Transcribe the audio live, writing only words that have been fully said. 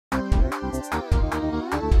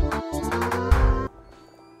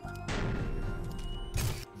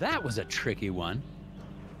that was a tricky one.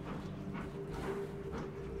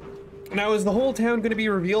 Now, is the whole town going to be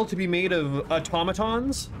revealed to be made of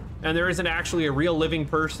automatons? And there isn't actually a real living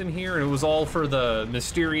person here, and it was all for the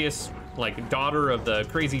mysterious, like, daughter of the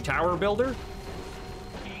crazy tower builder?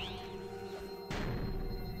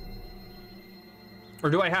 Or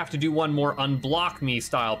do I have to do one more unblock me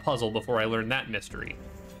style puzzle before I learn that mystery?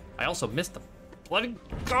 I also missed the bloody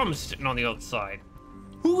gum sitting on the outside.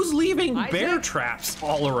 Who's leaving bear traps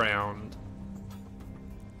all around?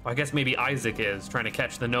 I guess maybe Isaac is trying to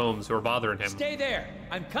catch the gnomes who are bothering him. Stay there.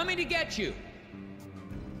 I'm coming to get you.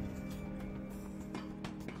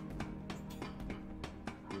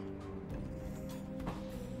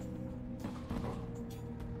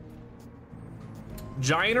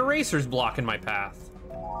 Giant erasers blocking my path.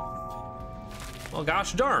 Well,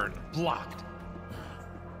 gosh darn. Blocked.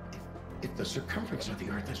 If the circumference of the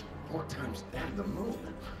Earth is 4 times that of the moon.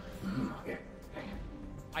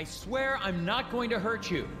 I swear I'm not going to hurt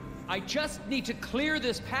you. I just need to clear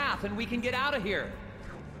this path and we can get out of here.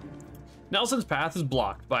 Nelson's path is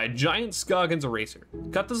blocked by a giant Scoggins eraser.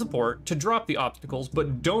 Cut the support to drop the obstacles,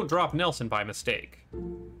 but don't drop Nelson by mistake.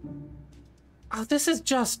 Oh, this is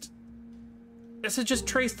just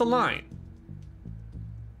trace the line.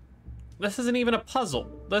 This isn't even a puzzle.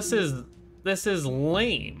 This is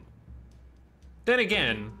lame. Then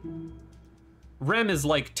again, Rem is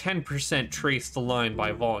like 10% trace the line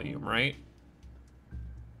by volume, right?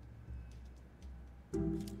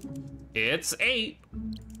 It's 8.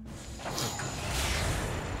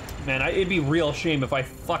 Man, it'd be real shame if I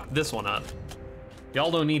fucked this one up. Y'all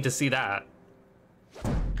don't need to see that.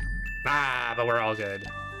 Ah, but we're all good.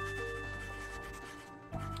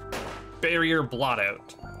 Barrier blot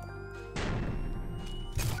out.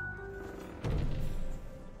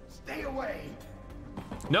 Stay away.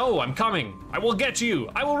 No, I'm coming. I will get you.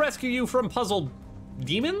 I will rescue you from puzzle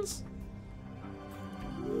demons?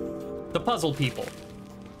 The puzzle people.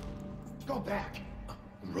 Go back.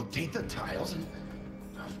 Rotate the tiles and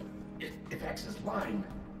if X is line,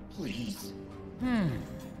 please.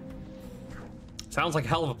 Sounds like a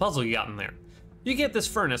hell of a puzzle you got in there. You get this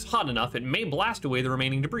furnace hot enough, it may blast away the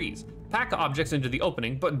remaining debris. Pack objects into the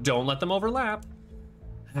opening, but don't let them overlap.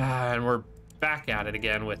 And we're back at it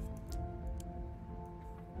again with...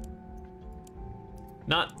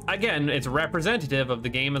 Again, it's representative of the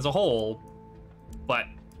game as a whole, but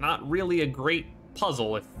not really a great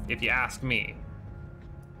puzzle if you ask me.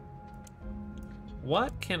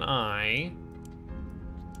 What can I'm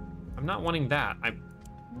not wanting that. I'm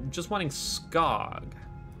just wanting Skog.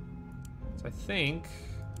 So I think...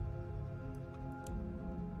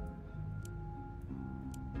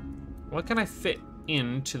 What can I fit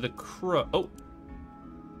into the crow? Oh!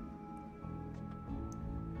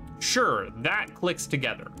 Sure, that clicks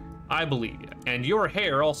together. I believe you. And your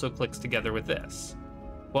hair also clicks together with this.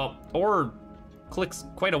 Well, or clicks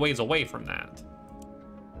quite a ways away from that.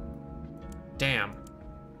 Damn.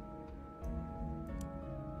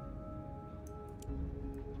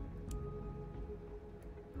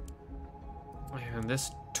 And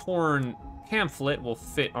this torn pamphlet will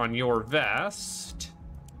fit on your vest.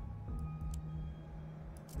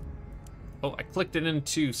 Oh, I clicked it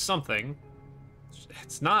into something.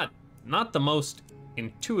 It's not the most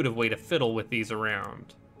intuitive way to fiddle with these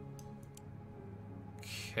around.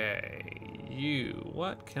 Okay,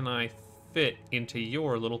 what can I fit into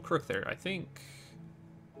your little crook there? I think...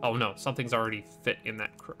 Oh no, something's already fit in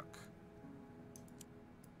that crook.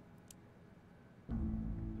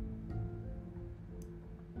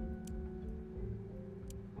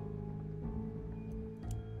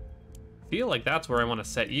 Feel like that's where I want to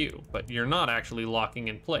set you, but you're not actually locking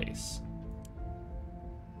in place.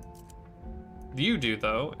 You do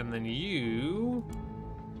though, and then you...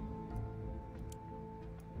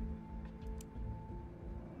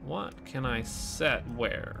 What can I set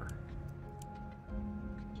where?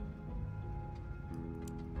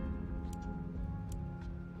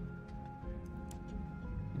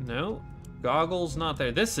 No, goggles not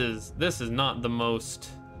there. This is not the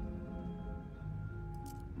most...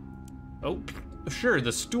 Oh, sure,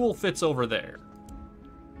 the stool fits over there.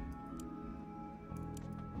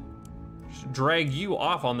 Should drag you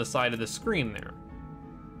off on the side of the screen there.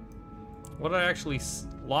 What did I actually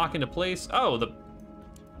lock into place? Oh,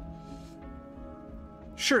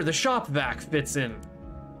 Sure, the shop vac fits in.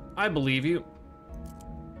 I believe you.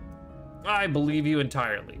 I believe you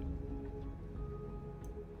entirely.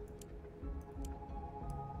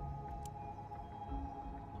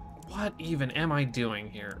 What even am I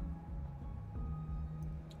doing here?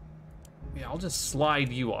 Yeah, I'll just slide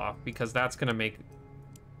you off because that's gonna make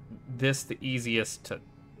this the easiest to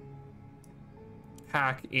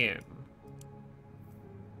pack in?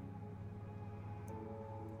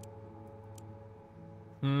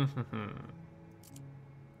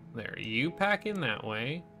 There, you pack in that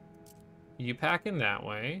way. You pack in that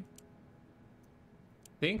way.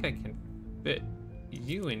 Think I can fit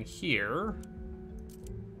you in here.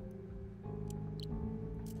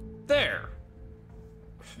 There.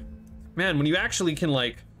 Man, when you actually can,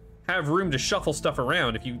 like, have room to shuffle stuff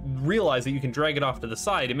around, if you realize that you can drag it off to the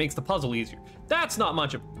side, it makes the puzzle easier. That's not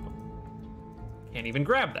much of... Can't even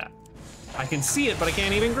grab that. I can see it, but I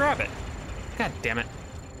can't even grab it. God damn it.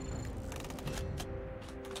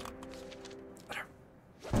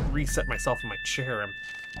 Reset myself in my chair.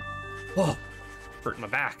 I'm hurting my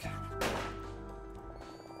back.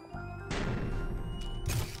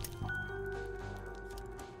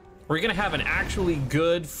 We're gonna have an actually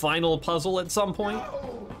good final puzzle at some point.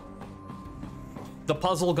 The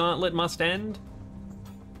puzzle gauntlet must end.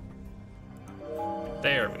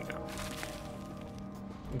 There we go.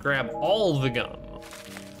 Grab all the gum.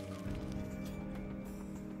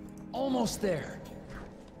 Almost there.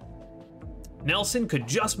 Nelson could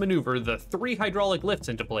just maneuver the 3 hydraulic lifts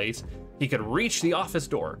into place. He could reach the office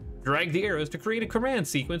door, drag the arrows to create a command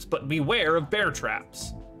sequence, but beware of bear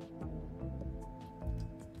traps.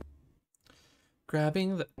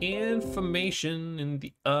 Grabbing the information in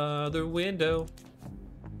the other window.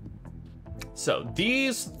 So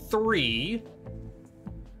these 3,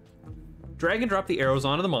 drag and drop the arrows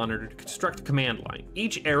onto the monitor to construct a command line.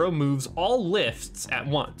 Each arrow moves all lifts at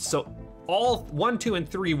once. So all 1, 2, and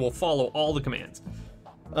 3 will follow all the commands.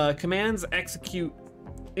 Commands execute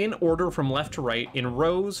in order from left to right in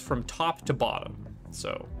rows from top to bottom.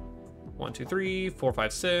 So 1, 2, 3, 4,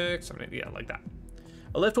 5, 6, 7, 8, yeah, like that.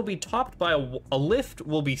 A lift will be topped by a lift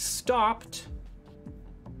will be stopped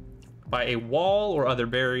by a wall or other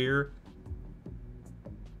barrier.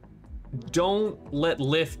 Don't let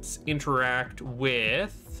lifts interact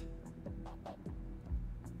with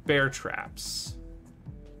bear traps.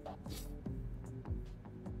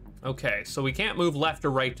 Okay, so we can't move left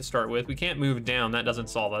or right to start with. We can't move down, that doesn't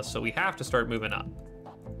solve us, so we have to start moving up.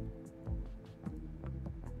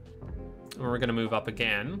 And we're gonna move up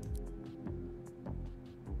again.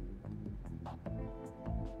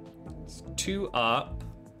 It's 2 up.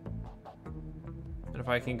 And if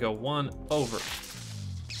I can go 1 over.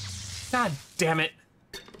 God damn it.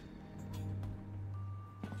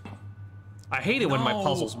 I hate it when my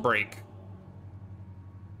puzzles break.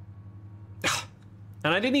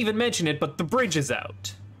 And I didn't even mention it, but the bridge is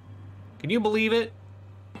out. Can you believe it?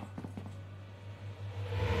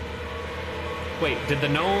 Wait, did the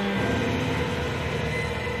gnome...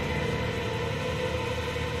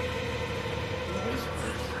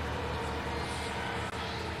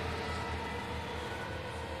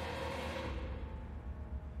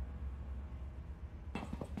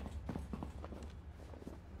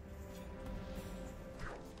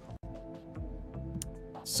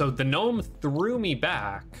 So the gnome threw me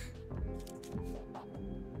back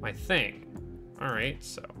my thing. All right,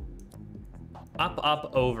 so up,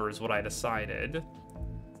 up, over is what I decided.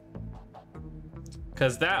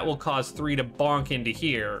 Because that will cause 3 to bonk into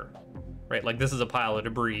here, right? Like this is a pile of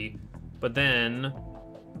debris, but then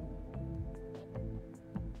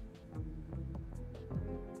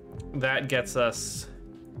that gets us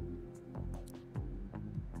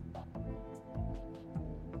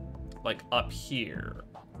like up here.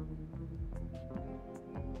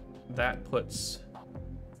 That puts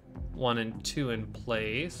 1 and 2 in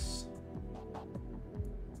place.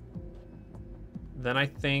 Then I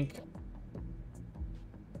think...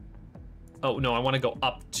 Oh, no, I want to go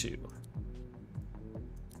up 2.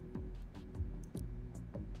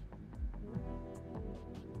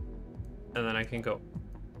 And then I can go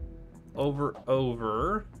over,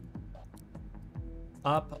 over,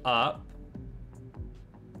 up, up,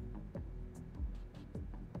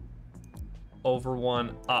 over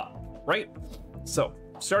 1, up, right? So,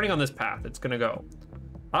 starting on this path, it's gonna go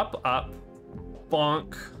up, up,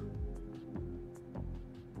 bonk,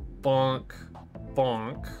 bonk,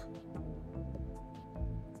 bonk.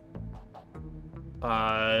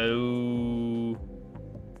 I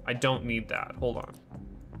don't need that, hold on.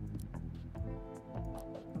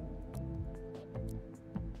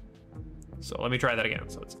 So let me try that again.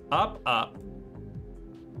 So it's up, up,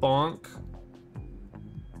 bonk,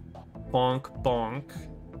 bonk, bonk,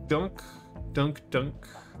 dunk, dunk, dunk,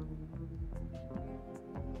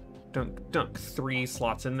 dunk, dunk. 3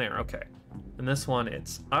 slots in there, okay. And this one,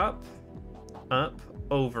 it's up, up,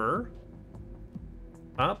 over,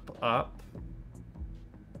 up, up,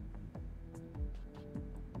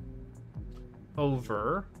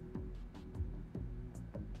 over,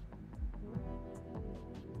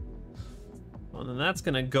 and then that's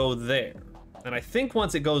gonna go there. And I think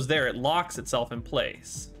once it goes there, it locks itself in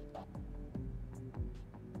place.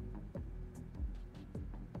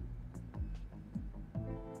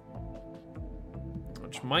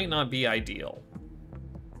 Which might not be ideal.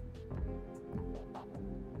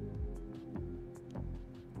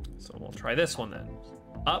 So we'll try this one then.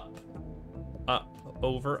 Up, up,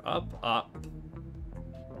 over, up, up.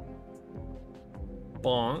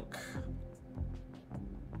 Bonk.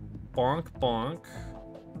 Bonk, bonk.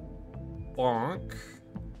 Bonk.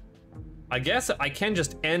 I guess I can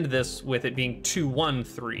just end this with it being 2, 1,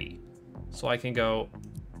 3. So I can go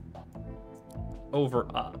over,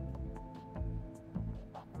 up.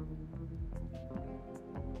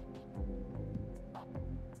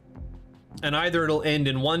 And either it'll end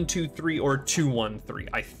in 1, 2, 3 or 2, 1, 3.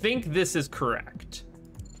 I think this is correct.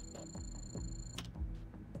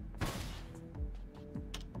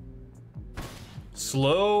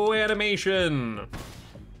 Slow animation.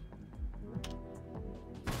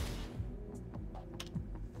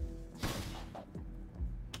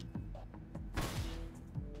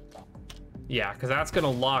 Yeah, because that's gonna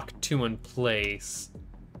lock 2 in place.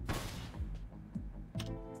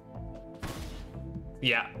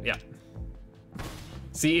 Yeah.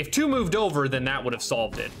 See, if 2 moved over, then that would have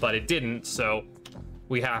solved it, but it didn't, so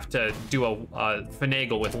we have to do a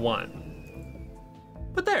finagle with 1.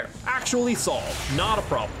 But there, actually solved, not a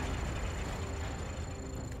problem.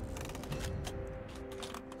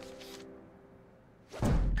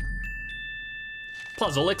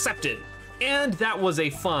 Puzzle accepted. And that was a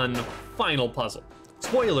fun final puzzle.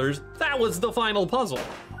 Spoilers, that was the final puzzle.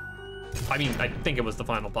 I mean, I think it was the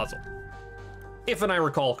final puzzle. If and I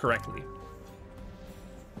recall correctly.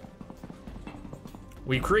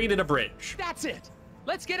 We created a bridge. That's it.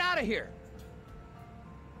 Let's get out of here.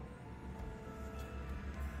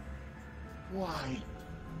 Why?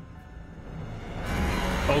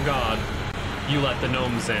 Oh God, you let the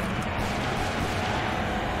gnomes in.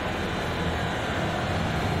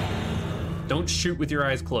 Don't shoot with your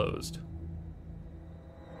eyes closed.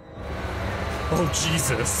 Oh,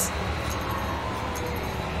 Jesus.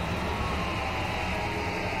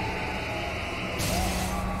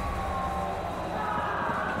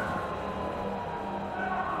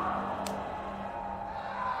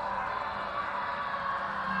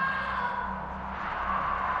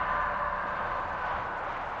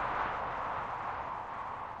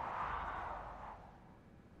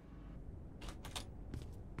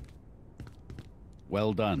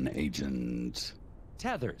 Well done, Agent.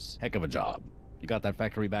 Tethers. Heck of a job. You got that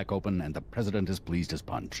factory back open, and the president is pleased as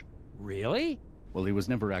punch. Really? Well, he was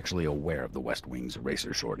never actually aware of the West Wing's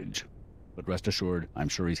eraser shortage. But rest assured, I'm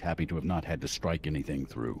sure he's happy to have not had to strike anything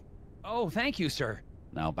through. Oh, thank you, sir.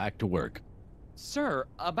 Now back to work. Sir,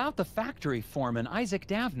 about the factory foreman, Isaac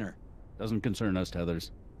Davner. Doesn't concern us,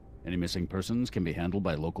 Tethers. Any missing persons can be handled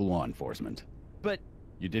by local law enforcement. But...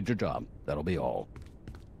 You did your job. That'll be all.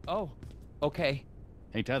 Oh, okay.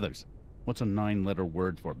 Hey, Tethers. What's a 9-letter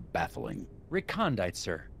word for baffling? Recondite,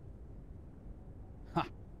 sir. Ha!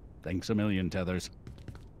 Thanks a million, Tethers.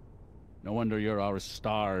 No wonder you're our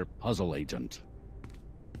star puzzle agent.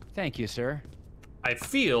 Thank you, sir. I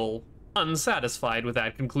feel unsatisfied with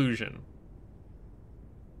that conclusion.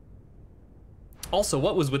 Also,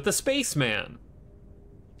 what was with the spaceman?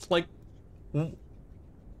 Like,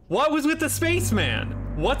 what was with the spaceman?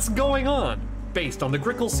 What's going on? Based on the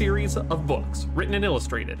Grickle series of books, written and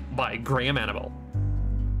illustrated by Graham Annable.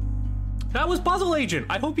 That was Puzzle Agent.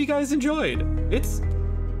 I hope you guys enjoyed. It's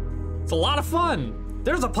a lot of fun.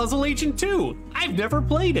 There's a Puzzle Agent too. I've never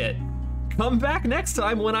played it. Come back next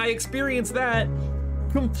time when I experience that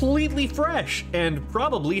completely fresh and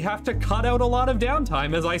probably have to cut out a lot of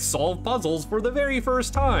downtime as I solve puzzles for the very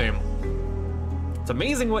first time. It's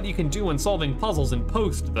amazing what you can do when solving puzzles in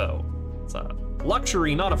post, though. It's a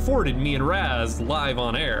luxury not afforded me and Raz live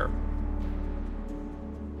on air.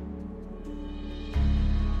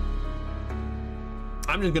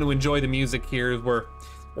 I'm just gonna enjoy the music here as we're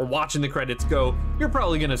watching the credits go. You're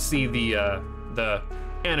probably gonna see the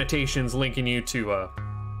annotations linking you to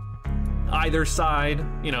either side.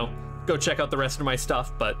 You know, go check out the rest of my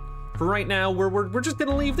stuff. But for right now, we're just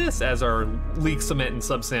gonna leave this as our Leek, Cement, and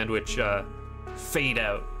Subsandwich fade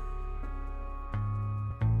out.